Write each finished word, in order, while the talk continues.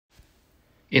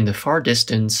In the far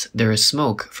distance, there is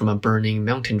smoke from a burning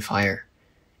mountain fire,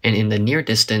 and in the near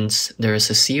distance, there is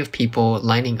a sea of people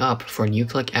lining up for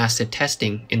nucleic acid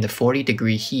testing in the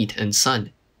 40-degree heat and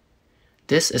sun.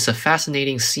 This is a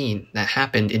fascinating scene that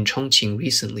happened in Chongqing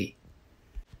recently.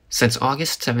 Since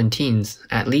August 17th,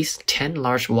 at least 10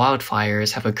 large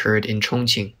wildfires have occurred in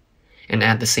Chongqing, and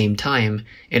at the same time,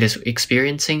 it is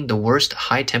experiencing the worst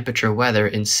high-temperature weather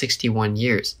in 61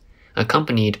 years,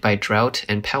 accompanied by drought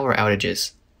and power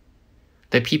outages.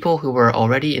 The people who were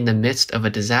already in the midst of a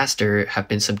disaster have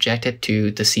been subjected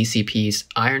to the CCP's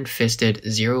iron-fisted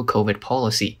zero-COVID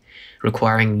policy,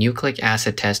 requiring nucleic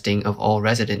acid testing of all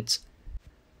residents.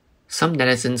 Some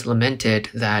netizens lamented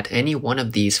that any one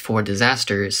of these 4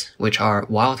 disasters, which are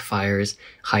wildfires,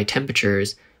 high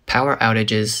temperatures, power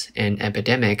outages, and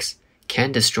epidemics,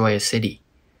 can destroy a city.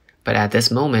 But at this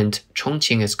moment,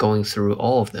 Chongqing is going through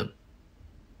all of them.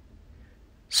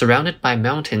 Surrounded by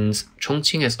mountains,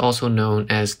 Chongqing is also known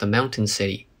as the Mountain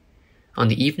City. On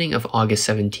the evening of August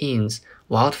 17th,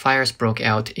 wildfires broke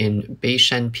out in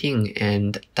Beishanping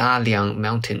and Daliang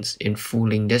Mountains in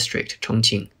Fuling District,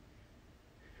 Chongqing.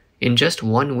 In just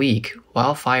 1 week,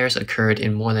 wildfires occurred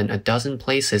in more than a dozen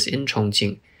places in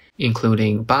Chongqing,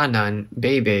 including Banan,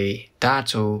 Beibei,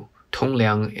 Dazhou,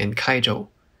 Tongliang, and Kaizhou.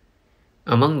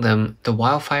 Among them, the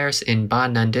wildfires in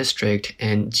Banan District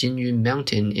and Jinyun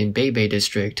Mountain in Beibei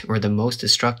District were the most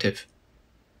destructive.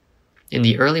 In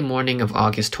the early morning of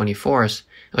August 24th,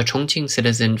 a Chongqing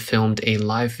citizen filmed a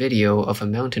live video of a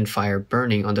mountain fire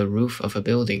burning on the roof of a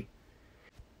building.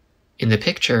 In the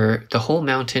picture, the whole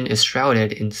mountain is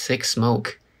shrouded in thick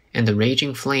smoke, and the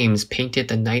raging flames painted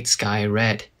the night sky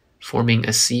red, forming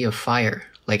a sea of fire,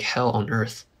 like hell on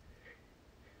earth.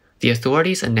 The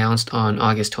authorities announced on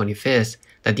August 25th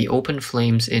that the open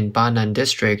flames in Banan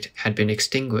District had been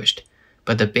extinguished,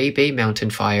 but the Beibei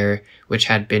mountain fire, which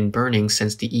had been burning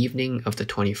since the evening of the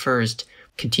 21st,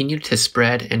 continued to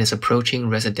spread and is approaching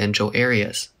residential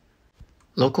areas.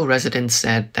 Local residents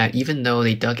said that even though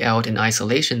they dug out an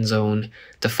isolation zone,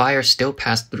 the fire still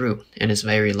passed through and is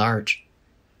very large.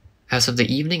 As of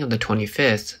the evening of the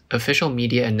 25th, official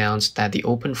media announced that the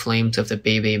open flames of the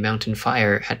Beibei mountain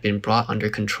fire had been brought under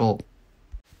control.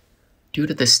 Due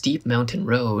to the steep mountain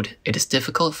road, it is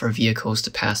difficult for vehicles to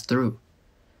pass through.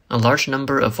 A large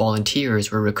number of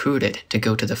volunteers were recruited to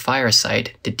go to the fire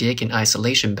site to dig an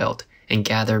isolation belt and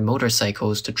gather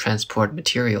motorcycles to transport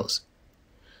materials.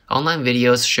 Online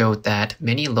videos showed that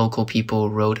many local people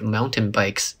rode mountain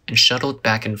bikes and shuttled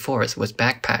back and forth with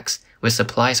backpacks with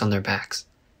supplies on their backs.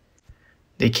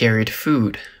 They carried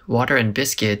food, water and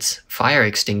biscuits, fire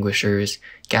extinguishers,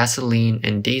 gasoline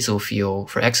and diesel fuel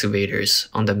for excavators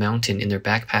on the mountain in their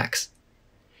backpacks.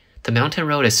 The mountain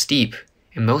road is steep,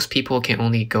 and most people can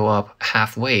only go up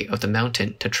halfway of the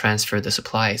mountain to transfer the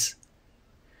supplies.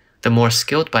 The more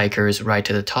skilled bikers ride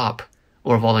to the top,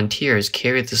 or volunteers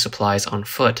carry the supplies on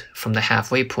foot from the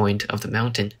halfway point of the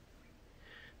mountain.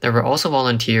 There were also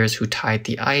volunteers who tied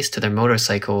the ice to their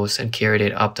motorcycles and carried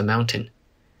it up the mountain.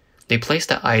 They placed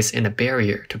the ice in a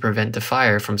barrier to prevent the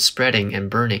fire from spreading and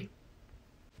burning.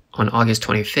 On August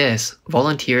 25th,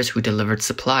 volunteers who delivered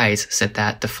supplies said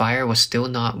that the fire was still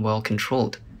not well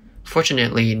controlled.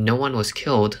 Fortunately, no one was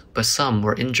killed, but some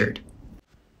were injured.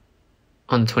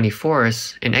 On the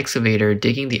 24th, an excavator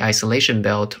digging the isolation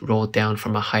belt rolled down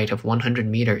from a height of 100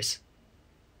 meters.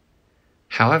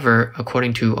 However,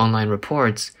 according to online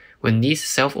reports, when these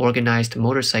self-organized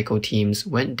motorcycle teams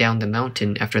went down the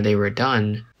mountain after they were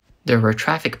done, there were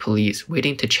traffic police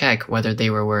waiting to check whether they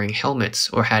were wearing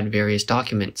helmets or had various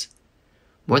documents.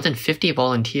 More than 50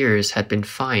 volunteers had been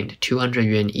fined 200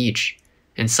 yuan each,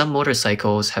 and some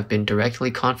motorcycles have been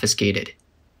directly confiscated.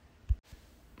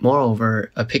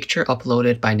 Moreover, a picture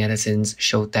uploaded by netizens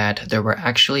showed that there were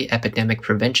actually epidemic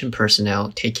prevention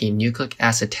personnel taking nucleic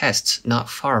acid tests not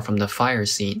far from the fire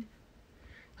scene.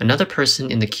 Another person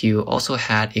in the queue also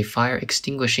had a fire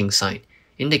extinguishing sign,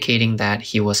 indicating that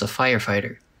he was a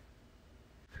firefighter.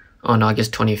 On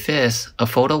August 25th, a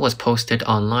photo was posted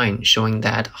online showing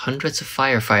that hundreds of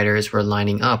firefighters were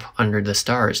lining up under the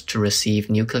stars to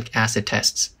receive nucleic acid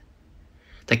tests.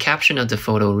 The caption of the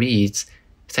photo reads,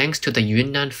 "Thanks to the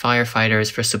Yunnan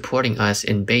firefighters for supporting us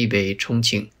in Beibei,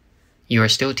 Chongqing. You are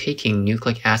still taking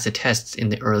nucleic acid tests in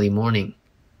the early morning."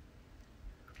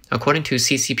 According to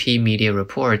CCP media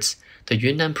reports, the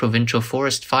Yunnan Provincial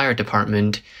Forest Fire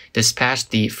Department dispatched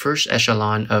the first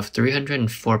echelon of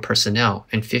 304 personnel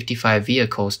and 55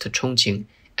 vehicles to Chongqing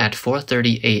at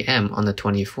 4:30 a.m. on the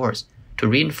 24th to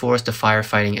reinforce the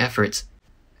firefighting efforts,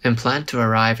 and planned to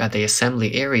arrive at the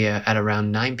assembly area at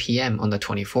around 9 p.m. on the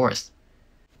 24th.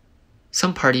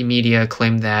 Some party media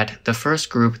claim that the first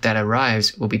group that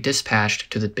arrives will be dispatched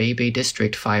to the Beibei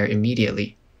district fire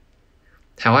immediately.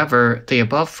 However, the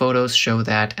above photos show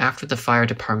that after the fire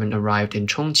department arrived in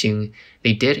Chongqing,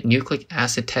 they did nucleic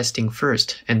acid testing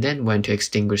first and then went to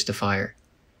extinguish the fire.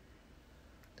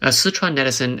 A Sichuan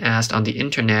netizen asked on the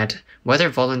internet whether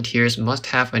volunteers must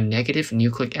have a negative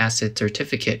nucleic acid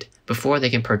certificate before they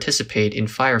can participate in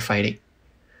firefighting.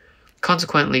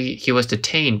 Consequently, he was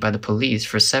detained by the police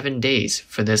for 7 days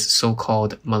for this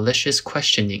so-called malicious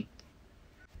questioning.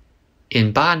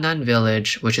 In Banan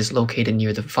village, which is located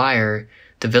near the fire,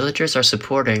 the villagers are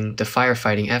supporting the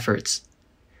firefighting efforts.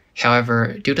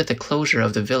 However, due to the closure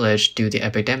of the village due to the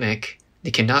epidemic, they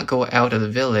cannot go out of the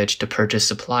village to purchase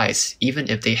supplies, even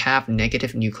if they have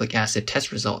negative nucleic acid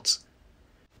test results.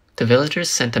 The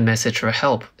villagers sent a message for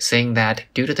help, saying that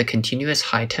due to the continuous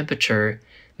high temperature,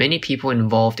 many people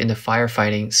involved in the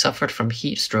firefighting suffered from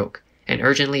heat stroke and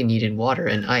urgently needed water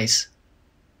and ice.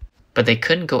 But they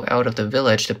couldn't go out of the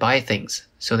village to buy things,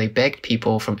 so they begged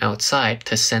people from outside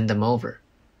to send them over.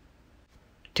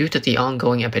 Due to the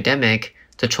ongoing epidemic,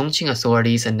 the Chongqing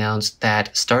authorities announced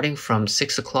that starting from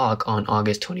 6 o'clock on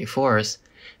August 24th,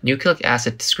 nucleic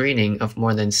acid screening of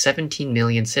more than 17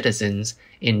 million citizens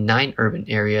in 9 urban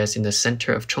areas in the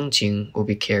center of Chongqing will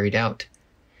be carried out,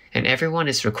 and everyone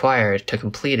is required to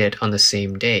complete it on the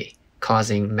same day,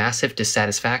 causing massive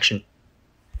dissatisfaction.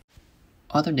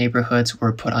 Other neighborhoods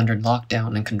were put under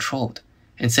lockdown and controlled,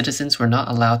 and citizens were not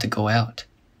allowed to go out.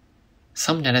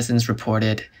 Some netizens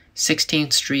reported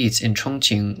 16 streets in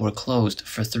Chongqing were closed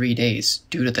for 3 days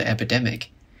due to the epidemic,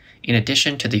 in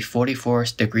addition to the 44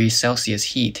 degrees Celsius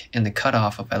heat and the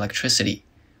cutoff of electricity.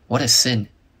 What a sin!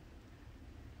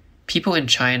 People in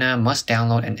China must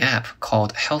download an app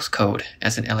called Health Code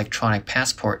as an electronic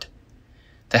passport.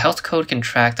 The Health Code can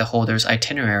track the holder's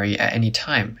itinerary at any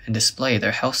time and display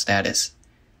their health status.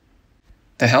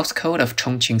 The Health Code of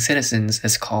Chongqing citizens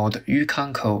is called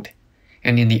Yukang Code,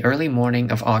 and in the early morning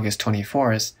of August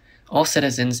 24th, all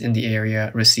citizens in the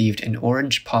area received an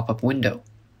orange pop-up window.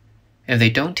 If they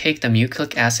don't take the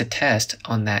nucleic acid test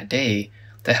on that day,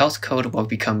 the health code will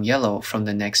become yellow from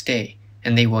the next day,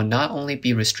 and they will not only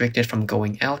be restricted from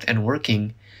going out and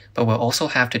working, but will also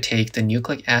have to take the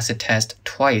nucleic acid test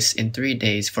twice in 3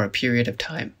 days for a period of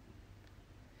time.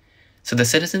 So the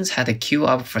citizens had to queue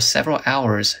up for several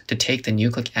hours to take the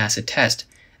nucleic acid test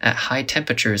at high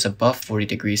temperatures above 40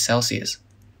 degrees Celsius.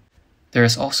 There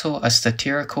is also a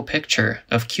satirical picture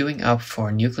of queuing up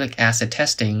for nucleic acid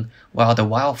testing while the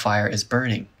wildfire is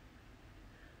burning.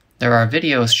 There are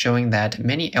videos showing that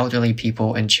many elderly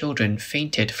people and children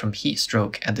fainted from heat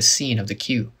stroke at the scene of the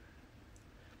queue.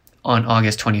 On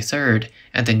August 23rd,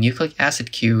 at the nucleic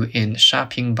acid queue in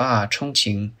Shapingba,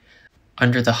 Chongqing,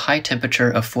 under the high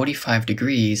temperature of 45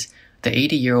 degrees, the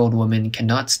 80-year-old woman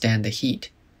cannot stand the heat.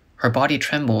 Her body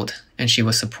trembled, and she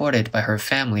was supported by her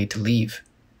family to leave.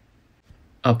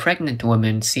 A pregnant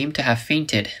woman seemed to have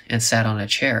fainted and sat on a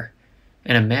chair,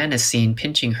 and a man is seen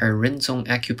pinching her Rinzong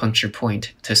acupuncture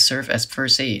point to serve as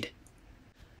first aid.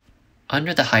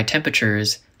 Under the high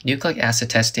temperatures, nucleic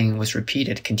acid testing was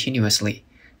repeated continuously,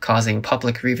 causing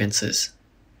public grievances.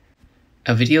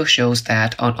 A video shows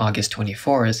that on August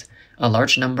 24th, a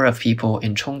large number of people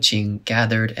in Chongqing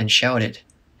gathered and shouted,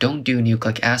 "Don't do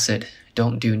nucleic acid,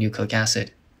 don't do nucleic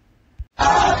acid."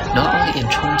 Not only in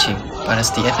Chongqing, but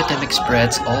as the epidemic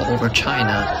spreads all over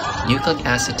China, nucleic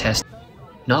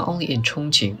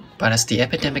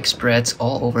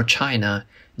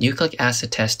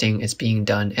acid testing is being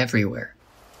done everywhere.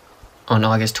 On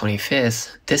August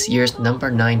 25th, this year's number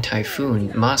 9 typhoon,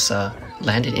 Masa,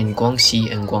 landed in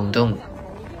Guangxi and Guangdong.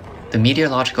 The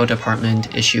meteorological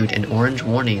department issued an orange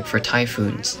warning for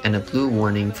typhoons and a blue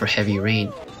warning for heavy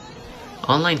rain.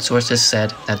 Online sources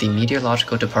said that the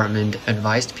meteorological department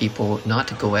advised people not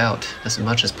to go out as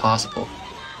much as possible,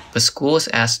 but schools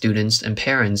asked students and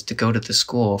parents to go to the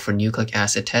school for nucleic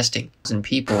acid testing, and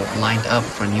people lined up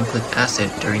for nucleic acid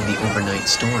during the overnight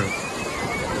storm.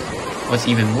 What's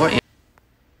even more,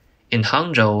 in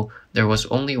Hangzhou, there was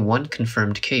only one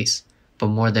confirmed case, but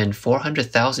more than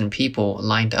 400,000 people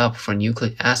lined up for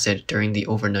nucleic acid during the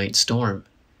overnight storm.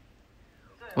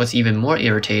 What's even more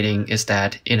irritating is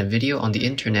that in a video on the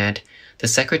internet, the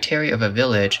secretary of a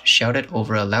village shouted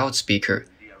over a loudspeaker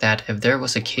that if there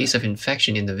was a case of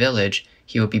infection in the village,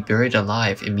 he would be buried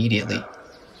alive immediately.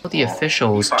 The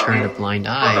officials turned a blind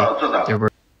eye.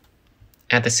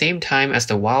 At the same time as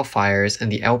the wildfires and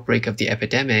the outbreak of the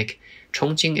epidemic,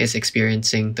 Chongqing is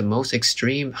experiencing the most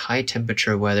extreme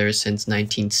high-temperature weather since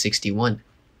 1961.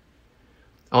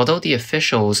 Although the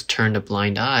officials turned a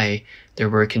blind eye, there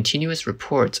were continuous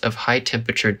reports of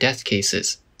high-temperature death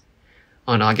cases.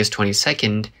 On August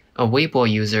 22nd, a Weibo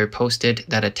user posted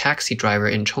that a taxi driver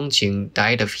in Chongqing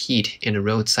died of heat in a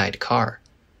roadside car.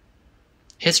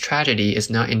 His tragedy is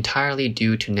not entirely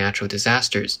due to natural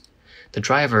disasters. The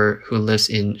driver, who lives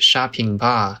in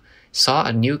Shapingba, saw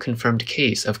a new confirmed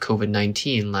case of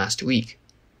COVID-19 last week.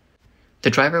 The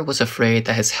driver was afraid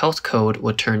that his health code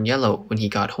would turn yellow when he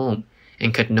got home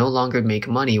and could no longer make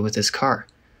money with his car,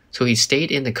 so he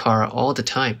stayed in the car all the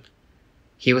time.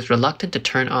 He was reluctant to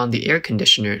turn on the air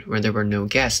conditioner when there were no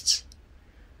guests.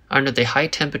 Under the high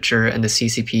temperature and the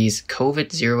CCP's COVID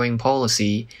zeroing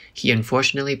policy, he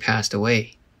unfortunately passed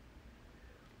away.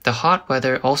 The hot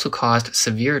weather also caused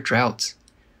severe droughts.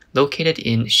 Located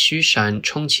in Xushan,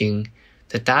 Chongqing,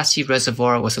 the Daxi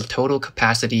Reservoir with a total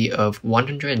capacity of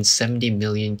 170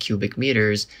 million cubic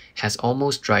meters has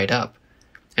almost dried up,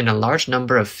 and a large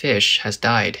number of fish has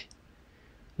died.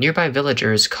 Nearby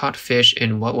villagers caught fish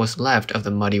in what was left of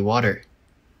the muddy water.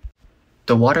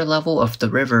 The water level of the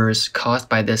rivers caused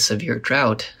by this severe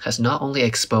drought has not only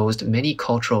exposed many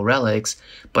cultural relics,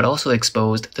 but also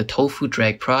exposed the tofu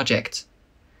drag project.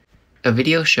 A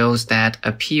video shows that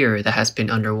a pier that has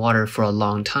been underwater for a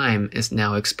long time is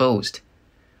now exposed.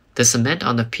 The cement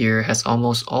on the pier has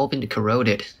almost all been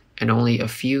corroded, and only a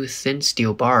few thin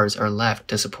steel bars are left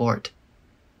to support.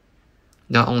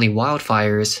 Not only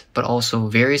wildfires, but also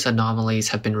various anomalies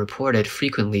have been reported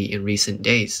frequently in recent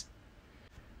days.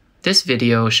 This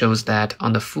video shows that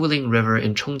on the Fuling River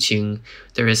in Chongqing,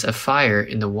 there is a fire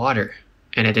in the water,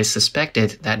 and it is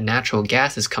suspected that natural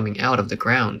gas is coming out of the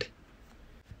ground.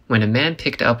 When a man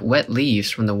picked up wet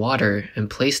leaves from the water and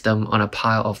placed them on a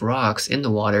pile of rocks in the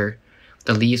water,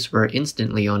 the leaves were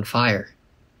instantly on fire.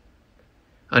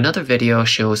 Another video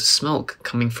shows smoke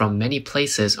coming from many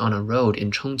places on a road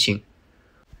in Chongqing.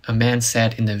 A man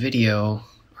said in the video,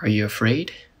 "Are you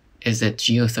afraid? Is it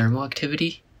geothermal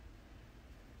activity?"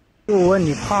 就问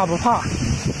你怕不怕？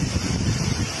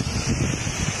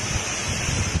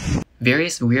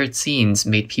 Various weird scenes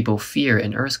made people fear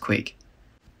an earthquake.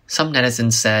 Some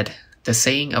netizens said, the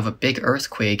saying of a big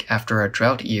earthquake after a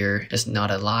drought year is not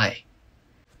a lie.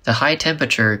 The high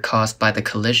temperature caused by the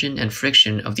collision and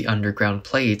friction of the underground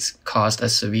plates caused a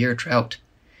severe drought.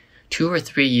 2 or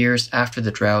 3 years after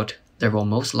the drought, there will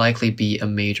most likely be a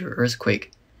major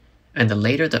earthquake, and the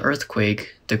later the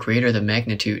earthquake, the greater the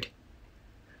magnitude.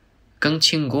 Geng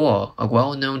Qingguo, a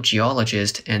well-known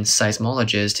geologist and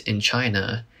seismologist in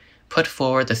China, put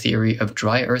forward the theory of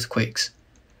dry earthquakes.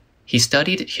 He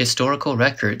studied historical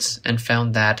records and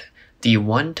found that the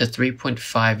 1 to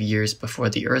 3.5 years before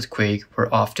the earthquake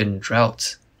were often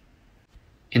droughts.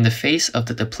 In the face of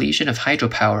the depletion of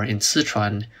hydropower in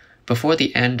Sichuan, before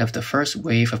the end of the first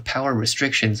wave of power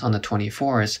restrictions on the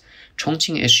 24th,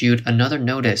 Chongqing issued another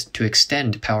notice to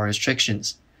extend power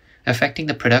restrictions, affecting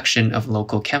the production of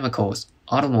local chemicals,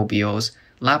 automobiles,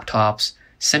 laptops,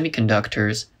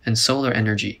 semiconductors, and solar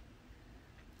energy.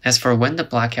 As for when the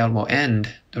blackout will end,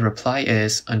 the reply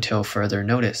is until further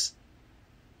notice.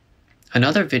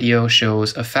 Another video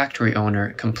shows a factory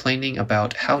owner complaining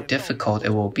about how difficult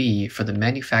it will be for the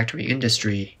manufacturing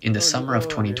industry in the summer of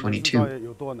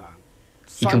 2022.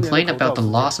 He complained about the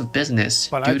loss of business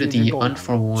due to the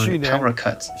unforewarned power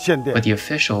cuts, but the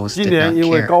officials did not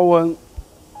care.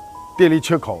 电力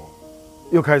缺口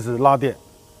又开始拉电，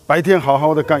白天好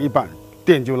好的干一半，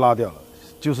电就拉掉了，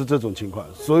就是这种情况。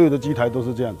所有的机台都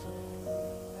是这样子，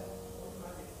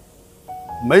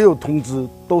没有通知，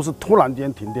都是突然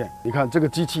间停电。你看这个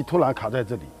机器突然卡在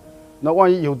这里，那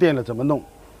万一有电了怎么弄？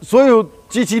所有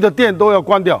机器的电都要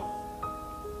关掉，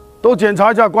都检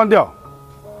查一下关掉，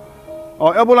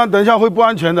哦，要不然等一下会不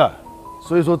安全的。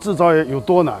所以说制造业有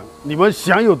多难，你们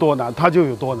想有多难，它就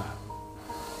有多难。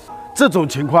这种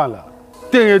情况了。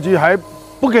 电业局还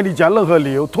不给你讲任何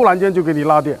理由，突然间就给你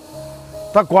拉电。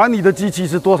他管你的机器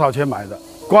是多少钱买的，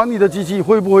管你的机器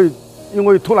会不会因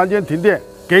为突然间停电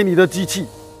给你的机器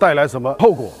带来什么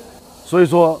后果。所以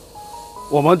说，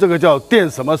我们这个叫电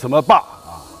什么什么霸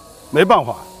啊，没办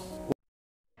法。